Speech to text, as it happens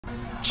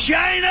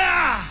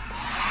China!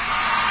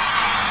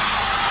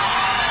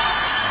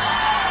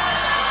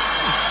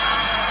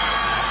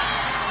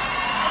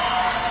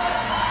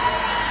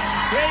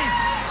 Crazy.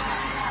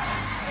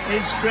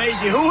 It's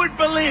crazy. Who would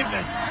believe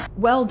it?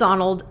 Well,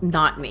 Donald,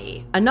 not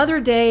me. Another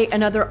day,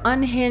 another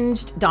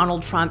unhinged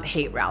Donald Trump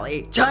hate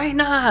rally.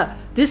 China!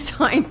 This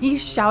time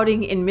he's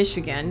shouting in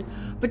Michigan,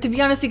 but to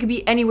be honest, it could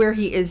be anywhere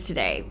he is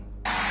today.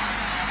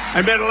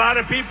 I met a lot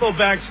of people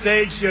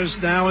backstage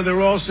just now, and they're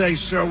all saying,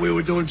 sir, we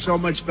were doing so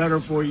much better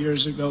 4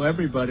 years ago.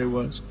 Everybody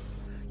was.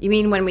 You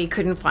mean when we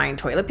couldn't find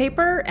toilet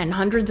paper and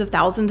hundreds of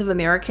thousands of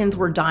Americans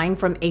were dying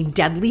from a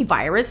deadly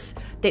virus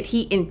that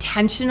he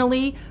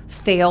intentionally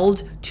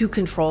failed to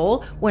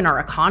control when our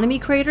economy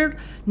cratered?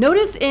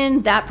 Notice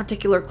in that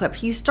particular clip,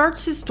 he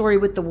starts his story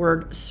with the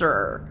word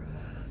sir,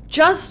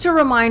 just to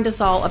remind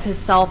us all of his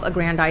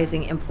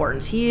self-aggrandizing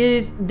importance. He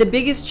is the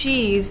biggest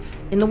cheese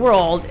in the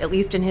world, at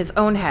least in his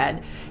own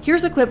head.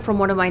 Here's a clip from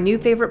one of my new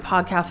favorite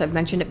podcasts. I've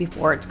mentioned it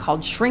before. It's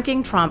called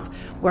Shrinking Trump,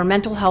 where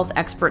mental health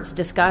experts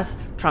discuss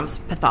Trump's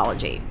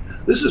pathology.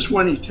 This is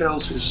when he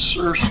tells his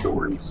sir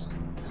stories.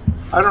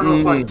 I don't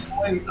know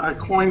if I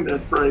coined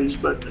that phrase,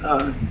 but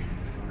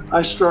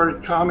I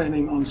started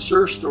commenting on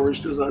sir stories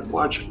because I'd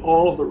watch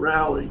all of the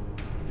rally.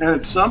 And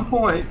at some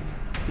point,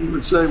 he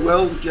would say,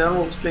 well, the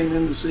generals came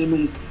in to see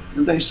me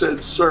and they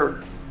said,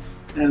 sir.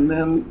 And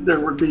then there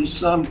would be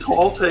some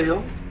tall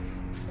tale,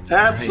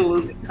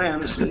 absolute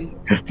fantasy.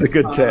 It's a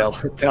good tale.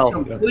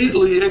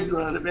 Completely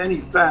ignorant of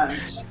any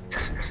facts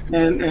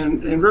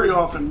and very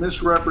often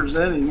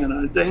misrepresenting in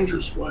a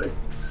dangerous way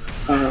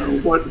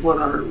what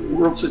our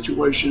world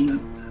situation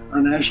and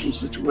our national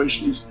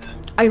situation is.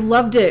 I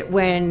loved it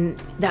when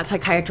that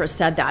psychiatrist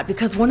said that,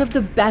 because one of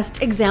the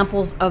best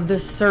examples of the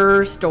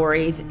sir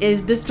stories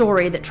is the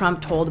story that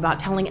Trump told about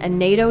telling a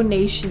NATO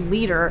nation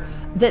leader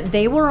that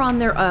they were on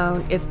their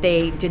own if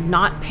they did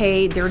not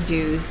pay their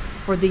dues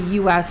for the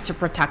US to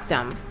protect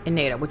them in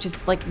NATO, which is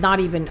like not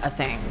even a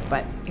thing,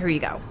 but here you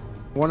go.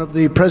 One of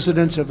the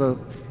presidents of a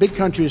big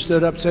country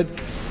stood up and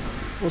said,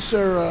 well,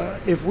 sir,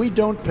 if we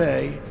don't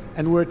pay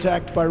and we're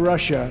attacked by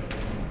Russia,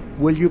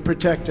 will you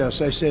protect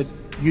us? I said,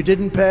 you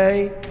didn't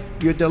pay?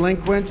 You're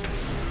delinquent?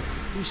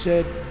 He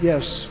said,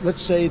 yes,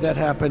 let's say that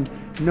happened.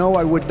 No,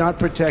 I would not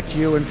protect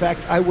you. In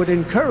fact, I would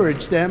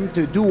encourage them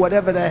to do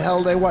whatever the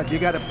hell they want. You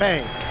got to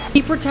pay.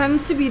 He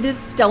pretends to be this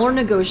stellar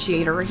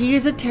negotiator. He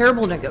is a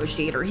terrible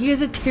negotiator. He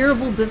is a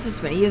terrible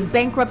businessman. He has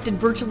bankrupted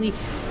virtually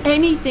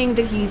anything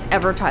that he's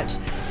ever touched.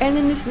 And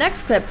in this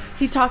next clip,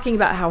 he's talking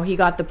about how he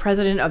got the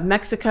president of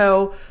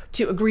Mexico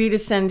to agree to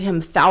send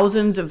him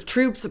thousands of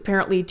troops,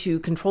 apparently to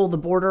control the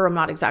border. I'm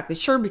not exactly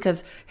sure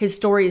because his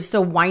story is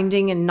so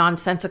winding and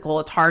nonsensical.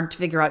 It's hard to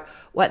figure out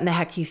what in the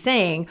heck he's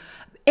saying.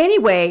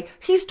 Anyway,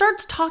 he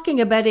starts talking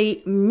about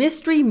a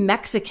mystery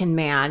Mexican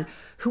man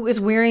who is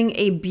wearing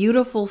a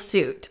beautiful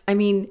suit. I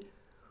mean,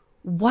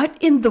 what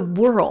in the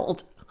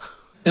world?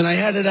 And I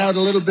had it out a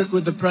little bit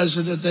with the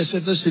president. I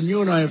said, listen,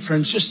 you and I are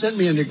friends. Just send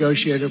me a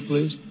negotiator,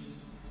 please.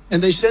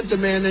 And they sent a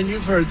man, and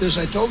you've heard this.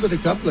 I told it a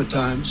couple of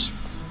times.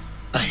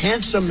 A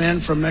handsome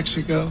man from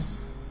Mexico,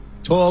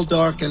 tall,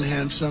 dark, and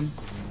handsome.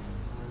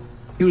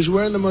 He was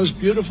wearing the most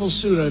beautiful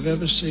suit I've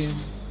ever seen.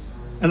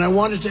 And I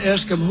wanted to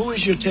ask him, who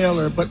is your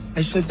tailor? But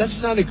I said,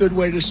 that's not a good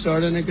way to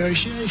start a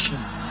negotiation.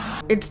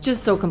 It's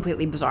just so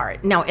completely bizarre.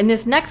 Now, in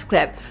this next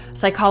clip,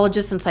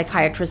 psychologists and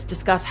psychiatrists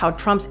discuss how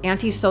Trump's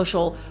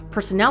antisocial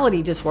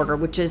personality disorder,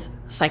 which is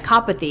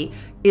psychopathy,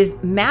 is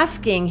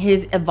masking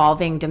his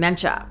evolving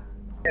dementia.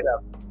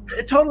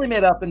 It totally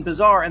made up and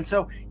bizarre. And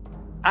so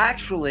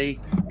actually,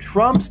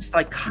 Trump's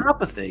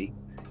psychopathy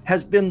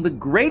has been the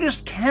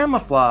greatest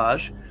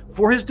camouflage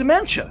for his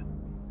dementia.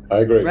 I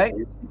agree. Right?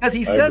 Because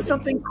he says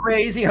something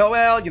crazy. Oh,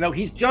 well,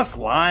 he's just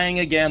lying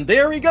again.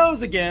 There he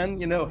goes again.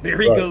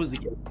 There he goes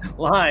again,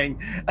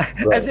 lying.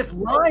 Right. As if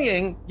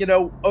lying,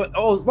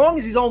 as long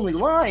as he's only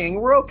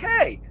lying, we're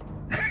okay.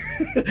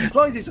 As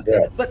long as he's.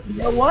 Yeah. But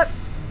you know what?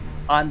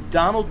 On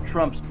Donald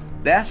Trump's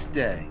best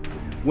day,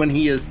 when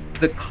he is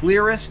the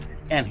clearest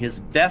and his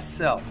best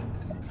self,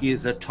 he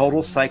is a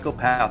total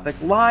psychopathic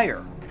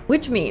liar.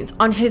 Which means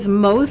on his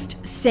most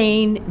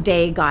sane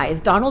day,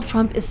 guys, Donald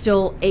Trump is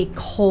still a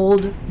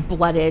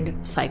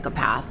cold-blooded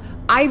psychopath.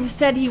 I've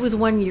said he was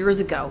one years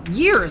ago,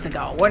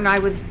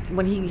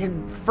 when he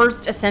had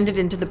first ascended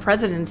into the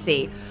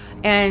presidency.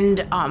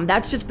 And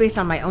that's just based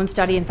on my own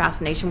study and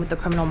fascination with the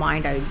criminal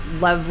mind. I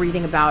love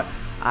reading about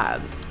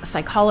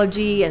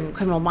psychology and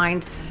criminal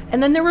minds.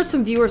 And then there were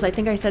some viewers, I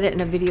think I said it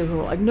in a video, who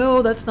were like,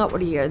 no, that's not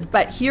what he is.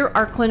 But here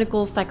are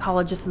clinical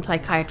psychologists and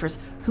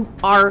psychiatrists who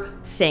are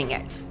saying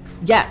it.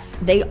 Yes,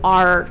 they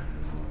are,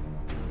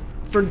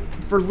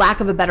 for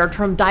lack of a better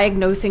term,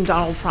 diagnosing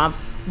Donald Trump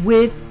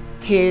with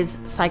his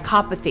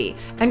psychopathy.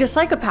 And a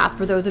psychopath,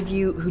 for those of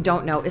you who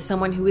don't know, is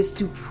someone who is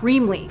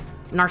supremely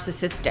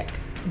narcissistic,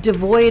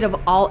 devoid of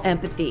all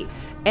empathy,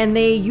 And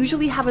they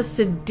usually have a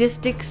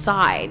sadistic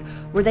side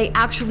where they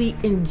actually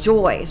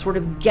enjoy sort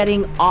of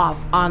getting off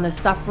on the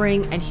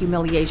suffering and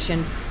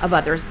humiliation of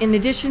others, in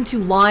addition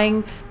to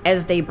lying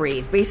as they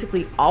breathe.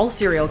 Basically, all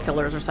serial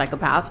killers are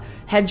psychopaths,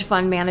 hedge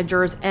fund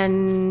managers,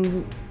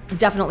 and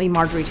definitely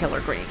Marjorie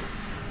Taylor Greene.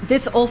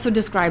 This also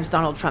describes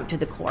Donald Trump to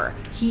the core.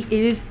 He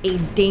is a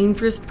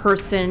dangerous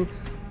person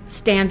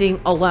standing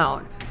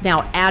alone.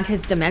 Now add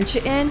his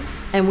dementia in,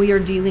 and we are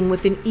dealing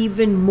with an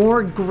even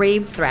more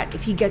grave threat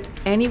if he gets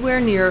anywhere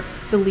near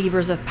the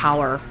levers of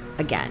power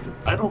again.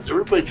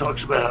 Everybody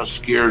talks about how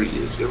scared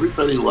he is.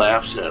 Everybody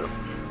laughs at him.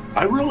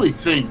 I really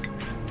think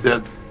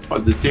that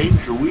the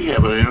danger we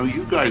have, and I know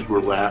you guys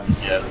were laughing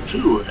at him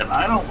too, and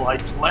I don't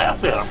like to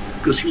laugh at him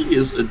because he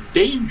is a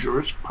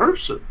dangerous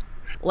person.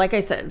 Like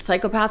I said,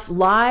 psychopaths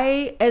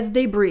lie as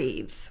they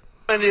breathe.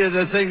 Many of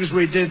the things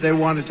we did, they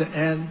wanted to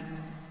end.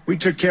 We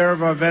took care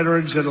of our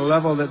veterans at a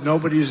level that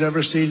nobody's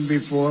ever seen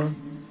before.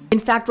 In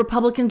fact,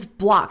 Republicans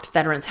blocked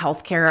veterans'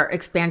 health care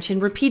expansion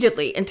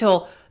repeatedly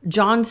until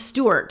Jon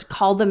Stewart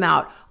called them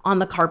out on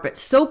the carpet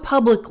so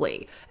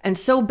publicly and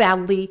so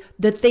badly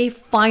that they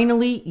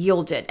finally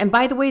yielded. And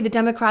by the way, the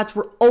Democrats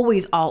were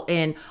always all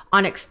in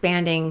on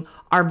expanding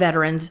our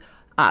veterans'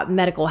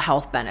 medical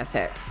health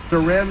benefits.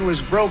 Iran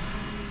was broke.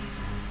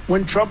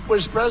 When Trump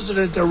was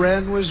president,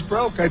 Iran was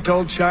broke. I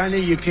told China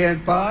you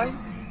can't buy.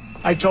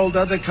 I told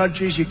other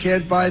countries you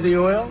can't buy the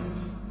oil.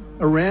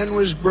 Iran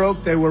was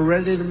broke. They were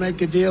ready to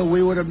make a deal.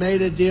 We would have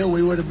made a deal.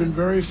 We would have been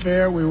very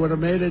fair. We would have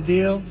made a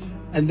deal.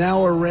 And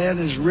now Iran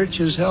is rich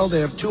as hell.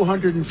 They have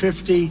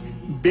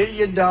 $250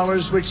 billion,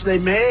 which they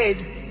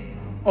made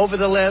over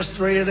the last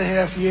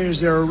 3.5 years.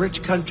 They're a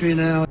rich country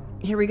now.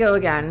 Here we go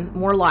again,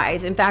 more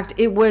lies. In fact,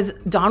 it was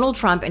Donald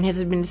Trump and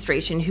his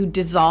administration who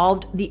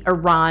dissolved the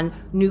Iran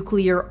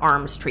nuclear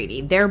arms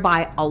treaty,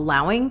 thereby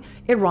allowing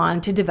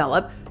Iran to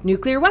develop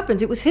nuclear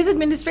weapons. It was his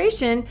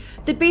administration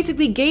that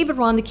basically gave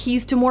Iran the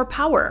keys to more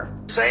power.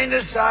 Insane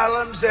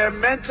asylums, they're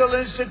mental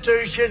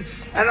institution,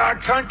 and our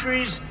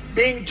country's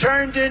being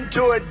turned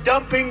into a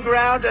dumping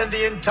ground, and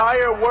the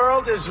entire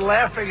world is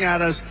laughing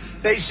at us.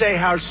 They say,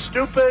 how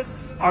stupid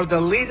are the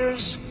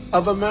leaders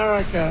of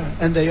America?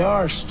 And they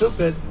are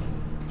stupid.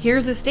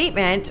 Here's a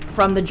statement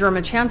from the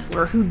German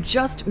chancellor who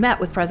just met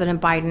with President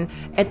Biden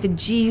at the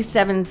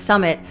G7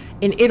 summit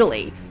in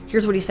Italy.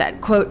 Here's what he said,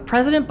 quote,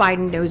 President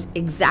Biden knows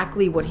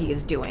exactly what he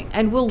is doing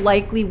and will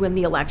likely win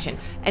the election.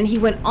 And he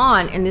went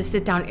on in this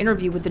sit-down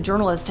interview with the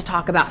journalist to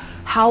talk about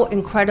how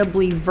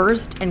incredibly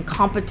versed and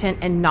competent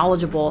and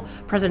knowledgeable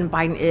President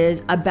Biden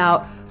is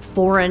about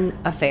foreign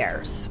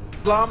affairs.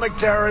 Islamic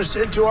terrorists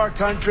into our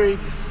country,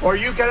 or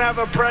you can have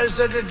a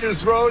president who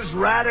throws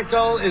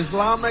radical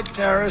Islamic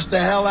terrorists the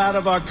hell out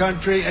of our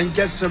country and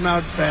gets them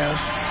out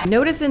fast.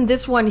 Notice in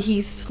this one,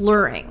 he's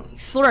slurring.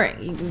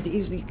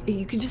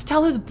 You can just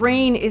tell his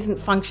brain isn't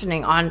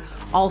functioning on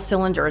all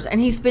cylinders, and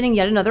he's spinning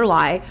yet another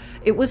lie.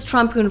 It was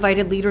Trump who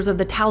invited leaders of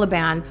the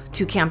Taliban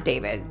to Camp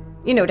David,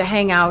 to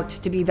hang out,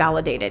 to be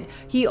validated.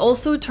 He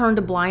also turned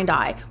a blind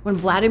eye when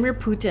Vladimir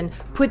Putin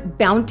put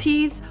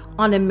bounties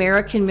on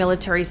American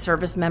military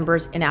service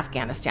members in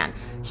Afghanistan.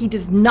 He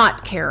does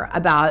not care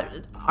about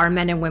our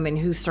men and women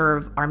who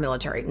serve our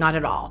military, not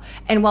at all.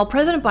 And while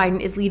President Biden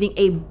is leading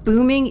a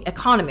booming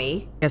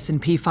economy,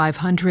 S&P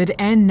 500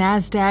 and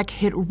NASDAQ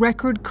hit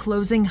record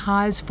closing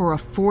highs for a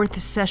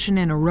fourth session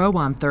in a row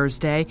on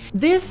Thursday.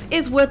 This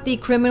is what the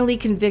criminally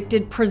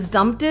convicted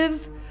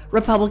presumptive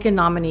Republican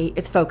nominee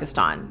is focused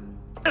on.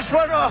 Just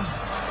went off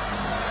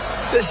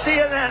the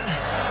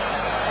CNN.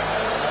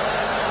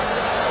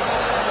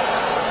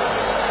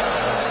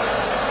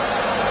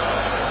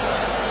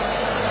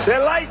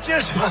 Their light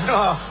just went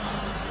off.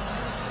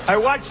 I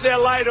watch their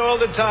light all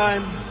the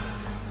time.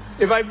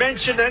 If I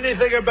mention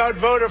anything about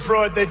voter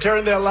fraud, they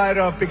turn their light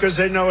off because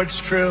they know it's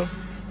true.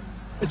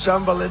 It's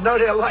unbelievable. No,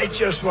 their light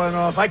just went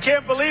off. I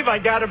can't believe I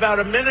got about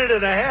a minute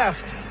and a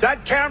half.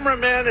 That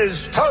cameraman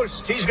is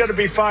toast. He's going to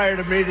be fired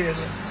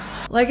immediately.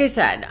 Like I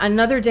said,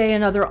 another day,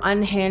 another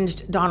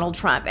unhinged Donald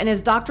Trump. And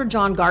as Dr.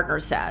 John Gartner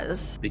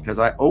says, because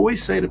I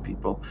always say to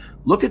people,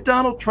 look at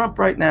Donald Trump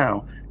right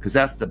now, because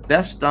that's the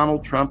best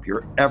Donald Trump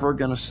you're ever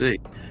going to see.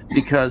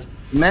 Because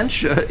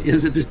dementia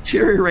is a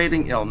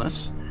deteriorating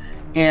illness,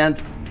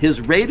 and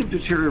his rate of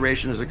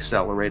deterioration is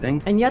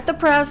accelerating. And yet the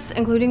press,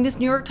 including this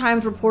New York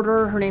Times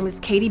reporter, her name is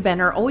Katie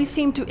Benner, always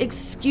seem to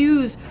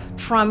excuse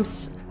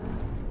Trump's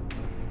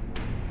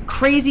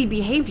crazy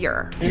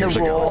behavior. Years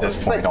ago at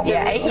this point,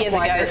 yeah, 8 years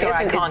ago, so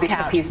I can't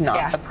because he's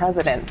not the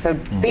president. So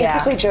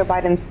basically, Joe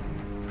Biden's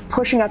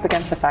pushing up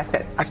against the fact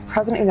that as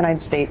president of the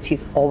United States,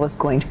 he's always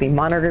going to be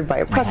monitored by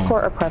a press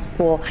corps or press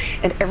pool,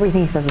 and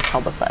everything he says is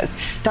publicized.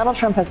 Donald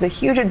Trump has the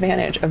huge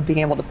advantage of being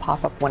able to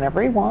pop up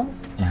whenever he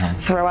wants,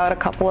 throw out a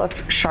couple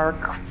of shark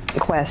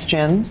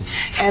questions,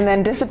 and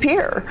then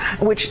disappear,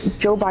 which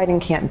Joe Biden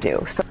can't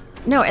do. So.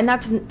 No, and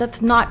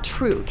that's not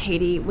true,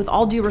 Katie. With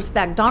all due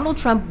respect, Donald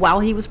Trump, while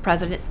he was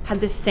president, had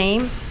the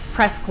same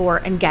press corps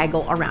and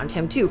gaggle around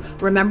him too.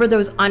 Remember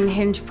those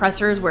unhinged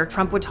pressers where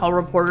Trump would tell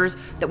reporters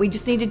that we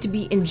just needed to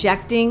be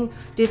injecting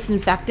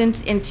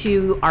disinfectants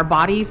into our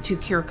bodies to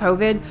cure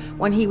COVID,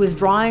 when he was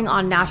drawing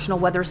on National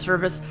Weather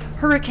Service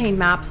hurricane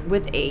maps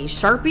with a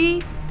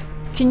Sharpie?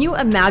 Can you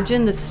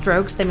imagine the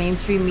strokes the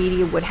mainstream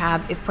media would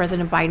have if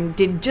President Biden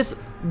did just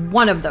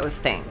one of those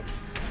things?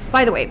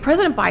 By the way,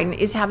 President Biden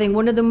is having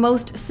one of the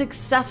most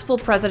successful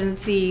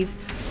presidencies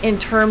in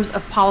terms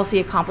of policy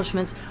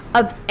accomplishments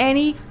of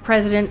any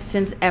president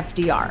since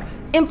FDR.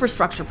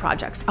 Infrastructure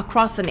projects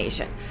across the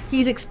nation.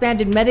 He's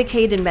expanded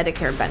Medicaid and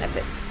Medicare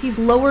benefits. He's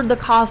lowered the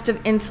cost of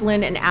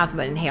insulin and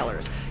asthma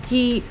inhalers.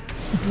 He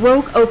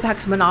broke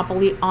OPEC's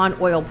monopoly on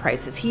oil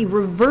prices. He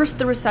reversed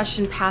the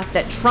recession path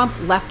that Trump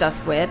left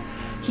us with.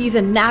 He's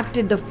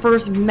enacted the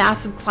first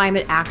massive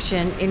climate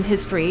action in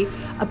history,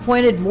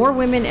 appointed more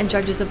women and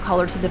judges of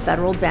color to the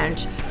federal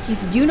bench.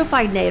 He's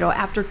unified NATO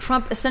after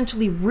Trump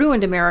essentially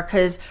ruined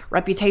America's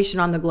reputation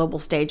on the global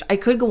stage. I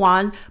could go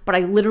on, but I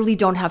literally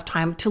don't have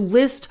time to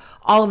list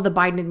all of the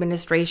Biden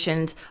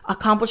administration's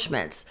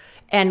accomplishments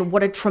and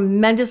what a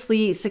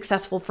tremendously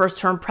successful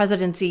first-term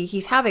presidency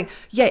he's having.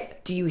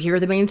 Yet, do you hear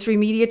the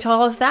mainstream media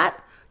tell us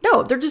that?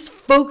 No, they're just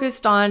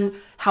focused on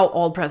how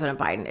old President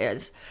Biden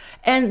is.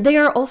 And they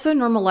are also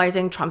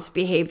normalizing Trump's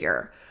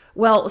behavior.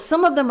 Well,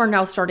 some of them are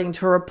now starting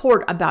to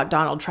report about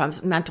Donald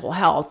Trump's mental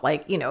health,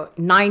 like,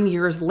 9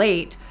 years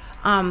late.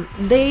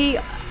 They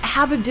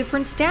have a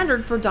different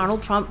standard for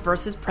Donald Trump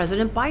versus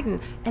President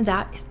Biden, and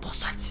that is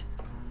bullshit.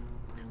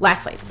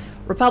 Lastly,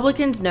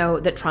 Republicans know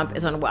that Trump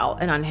is unwell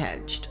and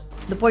unhinged.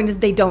 The point is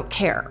they don't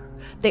care.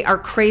 They are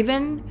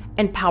craven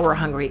and power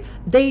hungry.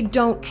 They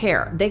don't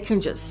care. They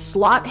can just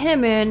slot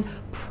him in,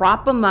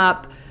 prop him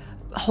up,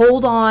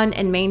 hold on,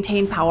 and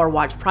maintain power.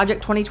 Watch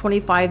Project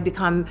 2025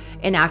 become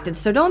enacted.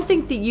 So don't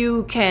think that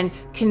you can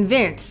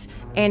convince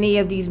any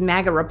of these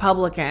MAGA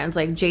Republicans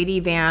like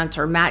J.D. Vance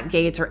or Matt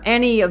Gaetz or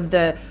any of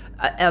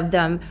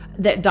them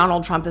that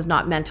Donald Trump is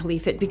not mentally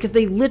fit, because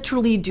they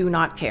literally do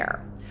not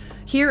care.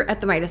 Here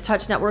at the Midas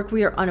Touch Network,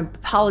 we are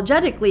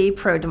unapologetically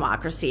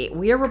pro-democracy.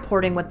 We are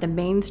reporting what the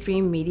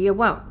mainstream media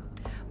won't.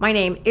 My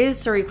name is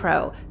Suri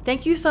Crow.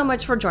 Thank you so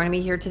much for joining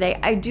me here today.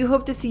 I do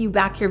hope to see you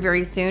back here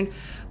very soon.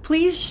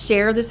 Please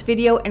share this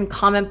video and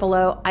comment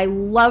below. I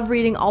love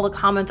reading all the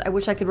comments. I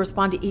wish I could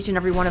respond to each and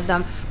every one of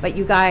them. But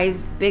you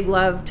guys, big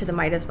love to the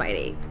Midas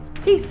Mighty.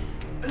 Peace.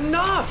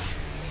 Enough!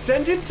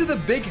 Send him to the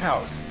big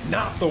house,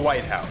 not the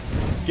White House.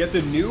 Get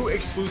the new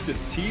exclusive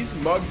tees,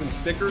 mugs, and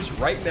stickers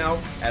right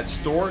now at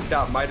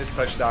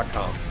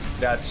store.midastouch.com.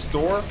 That's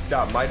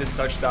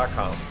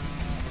store.midastouch.com.